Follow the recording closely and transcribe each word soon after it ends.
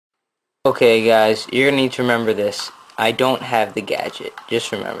Okay guys, you're gonna need to remember this. I don't have the gadget.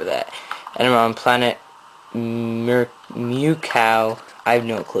 Just remember that. And I'm on planet Mukow. I have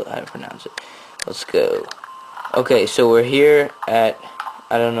no clue how to pronounce it. Let's go. Okay, so we're here at,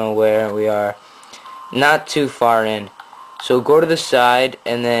 I don't know where we are. Not too far in. So go to the side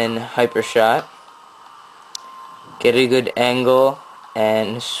and then hyper shot. Get a good angle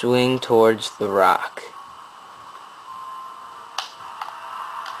and swing towards the rock.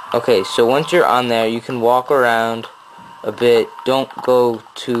 Okay, so once you're on there, you can walk around a bit. Don't go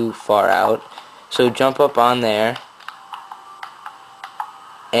too far out. So jump up on there.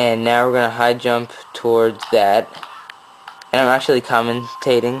 And now we're going to high jump towards that. And I'm actually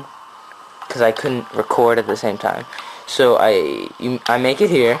commentating because I couldn't record at the same time. So I make it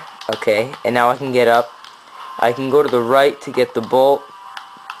here, okay, and now I can get up. I can go to the right to get the bolt,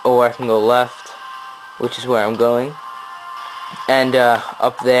 or I can go left, which is where I'm going. And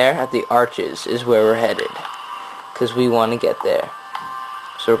up there at the arches is where we're headed, because we want to get there.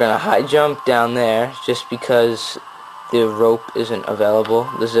 So we're going to high jump down there just because the rope isn't available,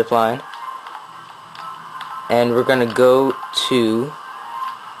 the zip line. And we're going to go to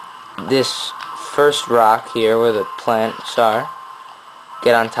this first rock here where the plants are.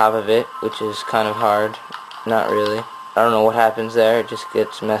 Get on top of it, which is kind of hard. Not really. I don't know what happens there. It just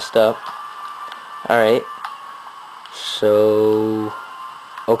gets messed up. Alright. So,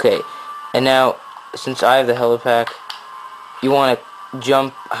 okay, and now since I have the helipack, you want to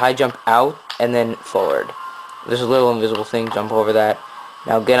jump, high jump out and then forward. There's a little invisible thing, jump over that.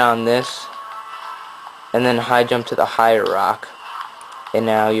 Now get on this and then high jump to the higher rock, and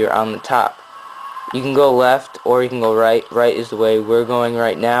now you're on the top. You can go left or you can go right. Right is the way we're going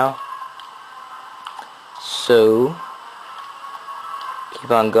right now. So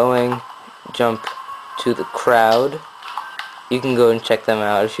keep on going, jump to the crowd. You can go and check them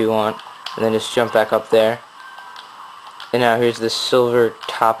out if you want, and then just jump back up there. And now here's the silver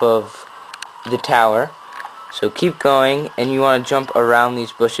top of the tower. So keep going, and you want to jump around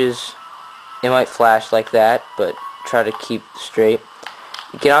these bushes. It might flash like that, but try to keep straight.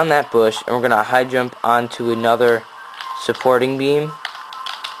 Get on that bush, and we're going to high jump onto another supporting beam.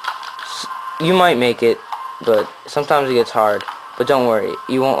 You might make it, but sometimes it gets hard. But don't worry,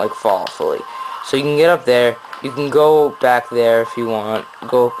 you won't like fall fully. So you can get up there, you can go back there if you want,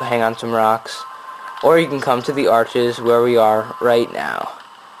 go hang on some rocks, or you can come to the arches where we are right now,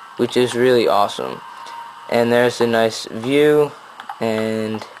 which is really awesome. And there's a nice view,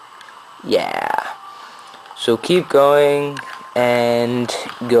 and yeah. So keep going and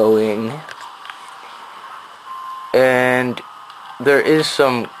going. And there is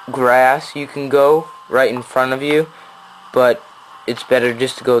some grass you can go right in front of you, but it's better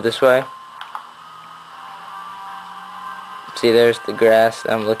just to go this way. See, there's the grass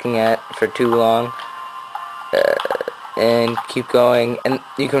I'm looking at for too long. And keep going, and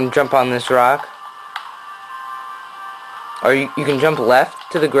you can jump on this rock, or you can jump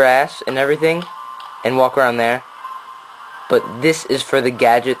left to the grass and everything and walk around there. But this is for the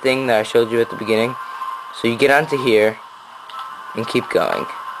gadget thing that I showed you at the beginning. So you get onto here and keep going.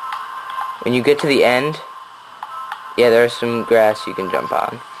 When you get to the end, yeah, there's some grass you can jump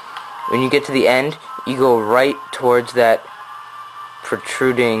on. When you get to the end, you go right towards that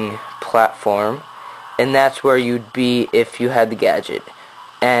protruding platform, and that's where you'd be if you had the gadget.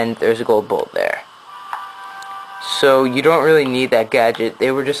 And there's a gold bolt there. So you don't really need that gadget.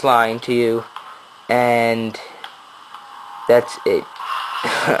 They were just lying to you, and that's it.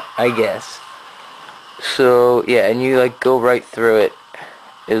 I guess. So yeah, and you like go right through it.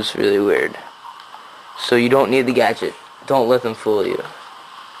 It was really weird. So you don't need the gadget. Don't let them fool you.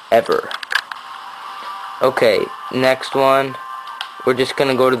 Ever. Okay, next one. We're just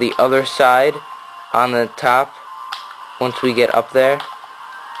gonna go to the other side on the top. Once we get up there,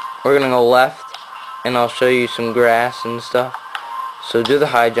 we're gonna go left, and I'll show you some grass and stuff. So do the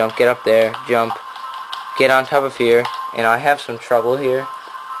high jump, get up there, jump, get on top of here, and I have some trouble here,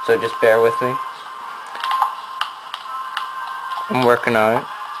 so just bear with me. I'm working on it.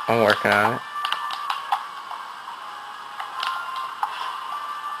 I'm working on it.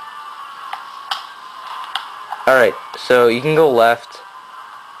 Alright, so you can go left,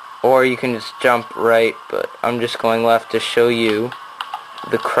 or you can just jump right, but I'm just going left to show you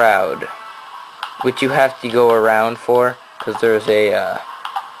the crowd, which you have to go around for, because there's a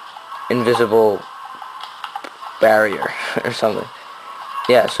invisible barrier or something.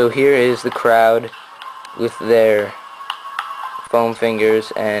 Yeah, so here is the crowd with their foam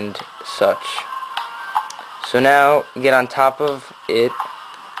fingers and such. So now get on top of it,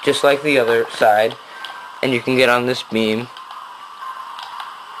 just like the other side, and you can get on this beam.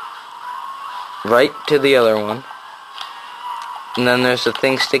 right to the other one, and then there's a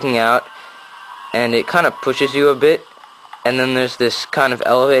thing sticking out, and it kind of pushes you a bit, and then there's this kind of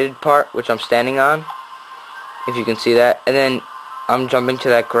elevated part, which I'm standing on, if you can see that, and then I'm jumping to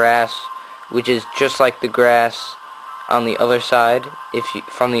that grass, which is just like the grass on the other side,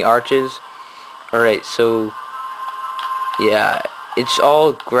 from the arches. Alright, so, yeah, it's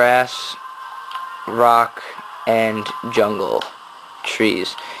all grass, rock, and jungle,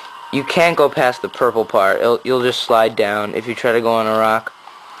 trees. You can't go past the purple part. You'll just slide down if you try to go on a rock.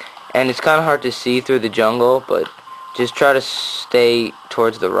 And it's kind of hard to see through the jungle, but just try to stay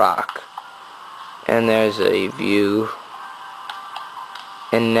towards the rock. And there's a view.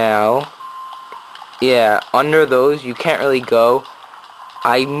 And now, yeah, under those you can't really go.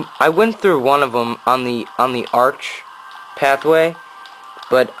 I went through one of them on the arch pathway,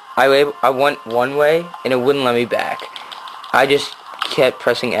 but I went one way and it wouldn't let me back. I just kept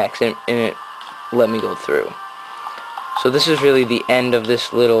pressing X and it let me go through. So this is really the end of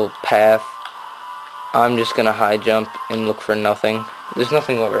this little path. I'm just gonna high jump and look for nothing. There's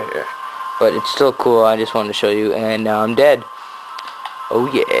nothing over here, but it's still cool. I just wanted to show you, and now I'm dead. Oh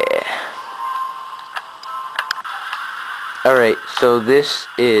yeah. Alright, so this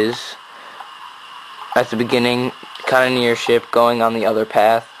is at the beginning, kinda near ship, going on the other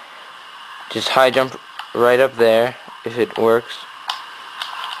path. Just high jump right up there, if it works.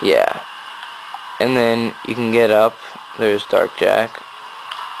 Yeah. And then you can get up. There's Dark Jack.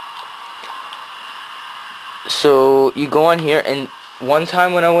 So you go on here, and one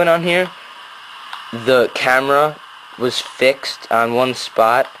time when I went on here, the camera was fixed on one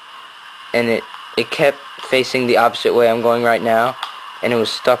spot, and it kept facing the opposite way I'm going right now, and it was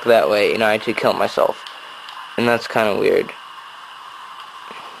stuck that way, and I had to kill myself. And that's kind of weird.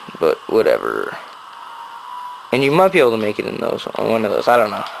 But whatever. And you might be able to make it in those, on one of those, I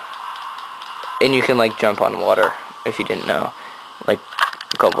don't know. And you can like jump on water, if you didn't know, like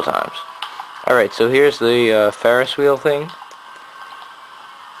a couple times. Alright, so here's the Ferris wheel thing.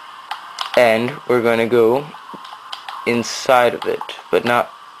 And we're going to go inside of it, but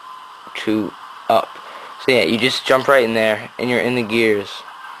not too up. So yeah, you just jump right in there, and you're in the gears.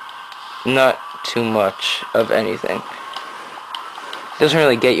 Not too much of anything. Doesn't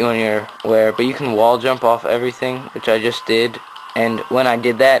really get you anywhere, but you can wall jump off everything, which I just did. And when I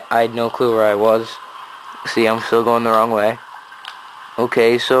did that, I had no clue where I was. See, I'm still going the wrong way.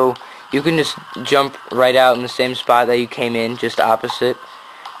 Okay, so you can just jump right out in the same spot that you came in, just opposite.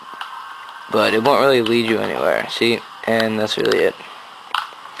 But it won't really lead you anywhere, see? And that's really it.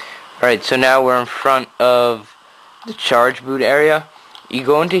 Alright, so now we're in front of the charge boot area. You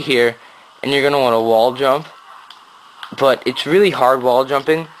go into here, and you're going to want to wall jump. But it's really hard wall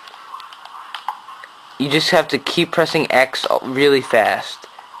jumping. You just have to keep pressing X really fast,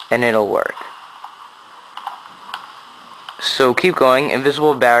 and it'll work. So keep going.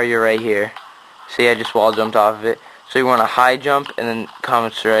 Invisible barrier right here. See, I just wall jumped off of it. So you want to high jump and then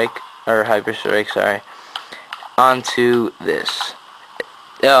comet strike, or hyper strike, sorry, onto this.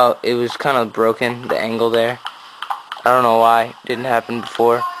 Oh, it was kind of broken, the angle there. I don't know why. It didn't happen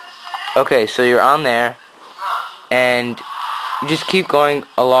before. Okay, so you're on there, and you just keep going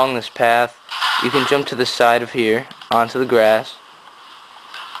along this path. You can jump to the side of here, onto the grass.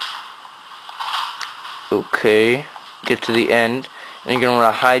 Okay, get to the end, and you're going to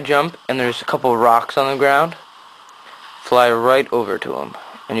want to high jump, and there's a couple rocks on the ground. Fly right over to them,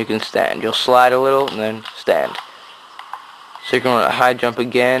 and you can stand. You'll slide a little, and then stand. So you're going to high jump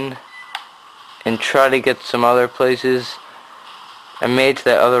again, and try to get some other places. I made to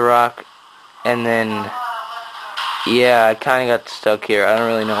that other rock, and then, yeah, I kind of got stuck here. I don't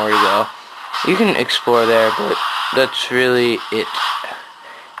really know where to go. You can explore there, but that's really it.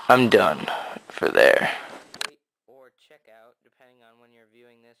 I'm done for there. Or check out, depending on when you're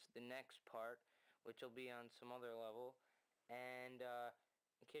viewing this, the next part, which will be on some other level. And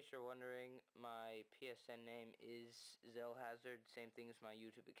in case you're wondering, my PSN name is Zellhazard, same thing as my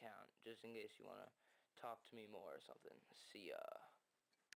YouTube account, just in case you want to talk to me more or something. See ya.